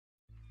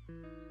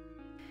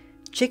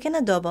Chicken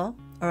adobo,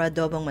 or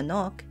adobong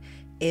manok,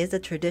 is a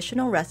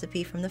traditional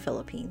recipe from the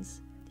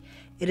Philippines.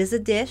 It is a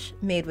dish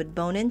made with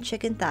bone-in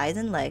chicken thighs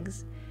and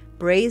legs,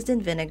 braised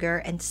in vinegar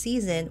and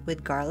seasoned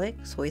with garlic,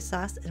 soy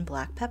sauce, and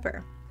black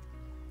pepper.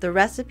 The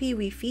recipe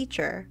we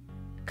feature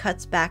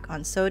cuts back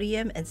on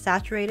sodium and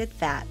saturated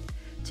fat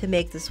to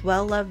make this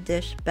well-loved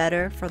dish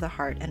better for the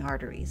heart and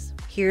arteries.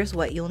 Here's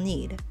what you'll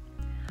need.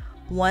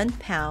 1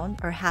 pound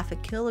or half a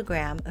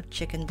kilogram of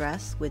chicken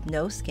breast with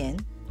no skin,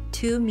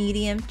 2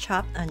 medium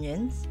chopped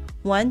onions,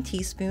 1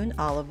 teaspoon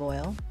olive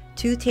oil,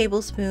 2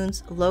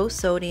 tablespoons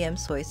low-sodium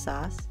soy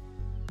sauce,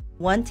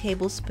 1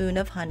 tablespoon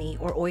of honey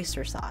or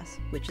oyster sauce,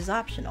 which is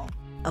optional,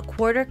 a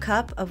 1/4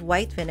 cup of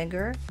white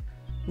vinegar,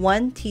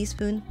 1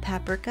 teaspoon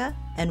paprika,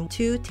 and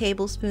 2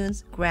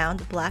 tablespoons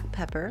ground black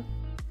pepper,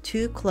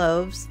 2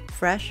 cloves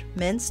fresh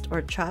minced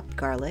or chopped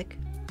garlic,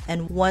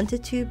 and 1 to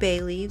 2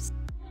 bay leaves.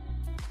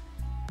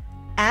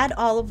 Add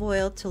olive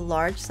oil to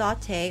large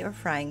sauté or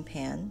frying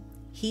pan.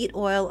 Heat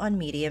oil on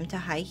medium to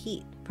high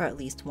heat for at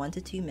least 1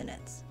 to 2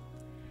 minutes.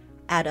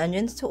 Add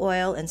onions to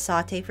oil and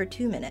sauté for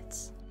 2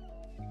 minutes.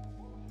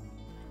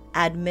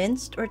 Add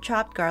minced or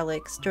chopped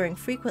garlic, stirring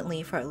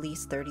frequently for at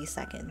least 30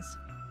 seconds.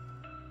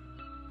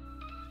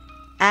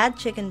 Add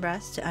chicken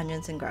breast to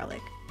onions and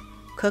garlic.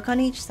 Cook on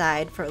each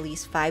side for at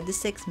least 5 to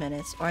 6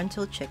 minutes or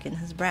until chicken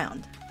has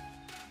browned.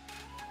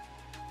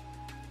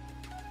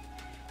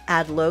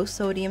 Add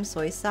low-sodium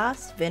soy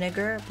sauce,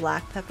 vinegar,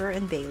 black pepper,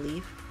 and bay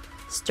leaf.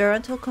 Stir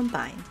until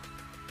combined.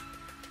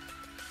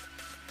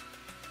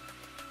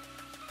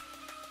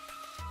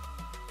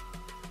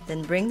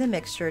 Then bring the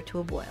mixture to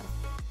a boil.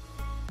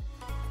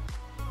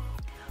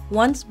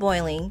 Once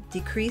boiling,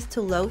 decrease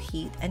to low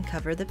heat and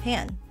cover the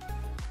pan.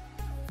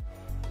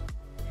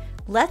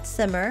 Let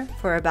simmer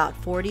for about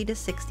 40 to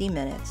 60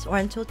 minutes or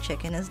until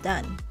chicken is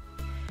done.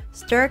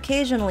 Stir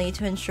occasionally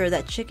to ensure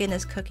that chicken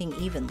is cooking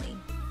evenly.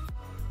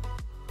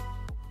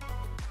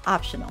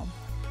 Optional.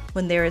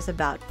 When there is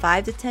about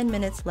 5 to 10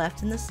 minutes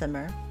left in the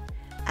simmer,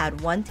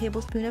 add 1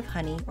 tablespoon of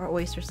honey or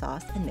oyster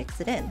sauce and mix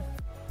it in.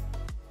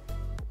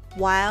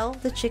 While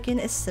the chicken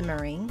is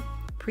simmering,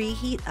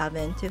 preheat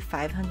oven to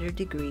 500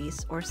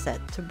 degrees or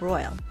set to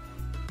broil.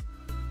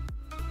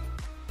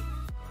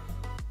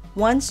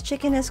 Once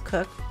chicken is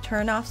cooked,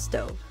 turn off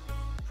stove.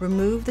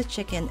 Remove the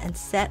chicken and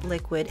set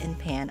liquid in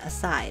pan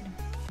aside.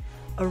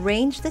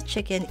 Arrange the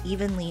chicken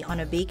evenly on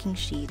a baking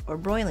sheet or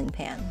broiling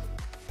pan.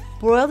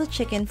 Broil the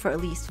chicken for at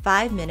least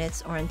 5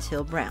 minutes or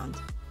until browned.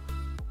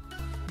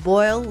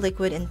 Boil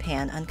liquid in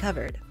pan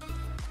uncovered.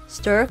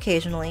 Stir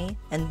occasionally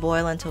and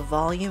boil until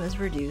volume is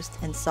reduced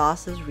and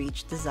sauces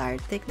reach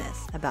desired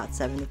thickness, about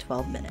 7 to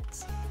 12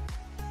 minutes.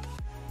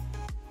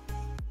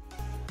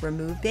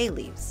 Remove bay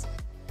leaves.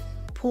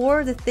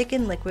 Pour the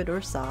thickened liquid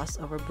or sauce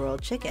over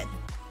broiled chicken.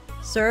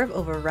 Serve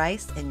over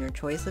rice and your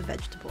choice of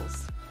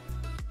vegetables.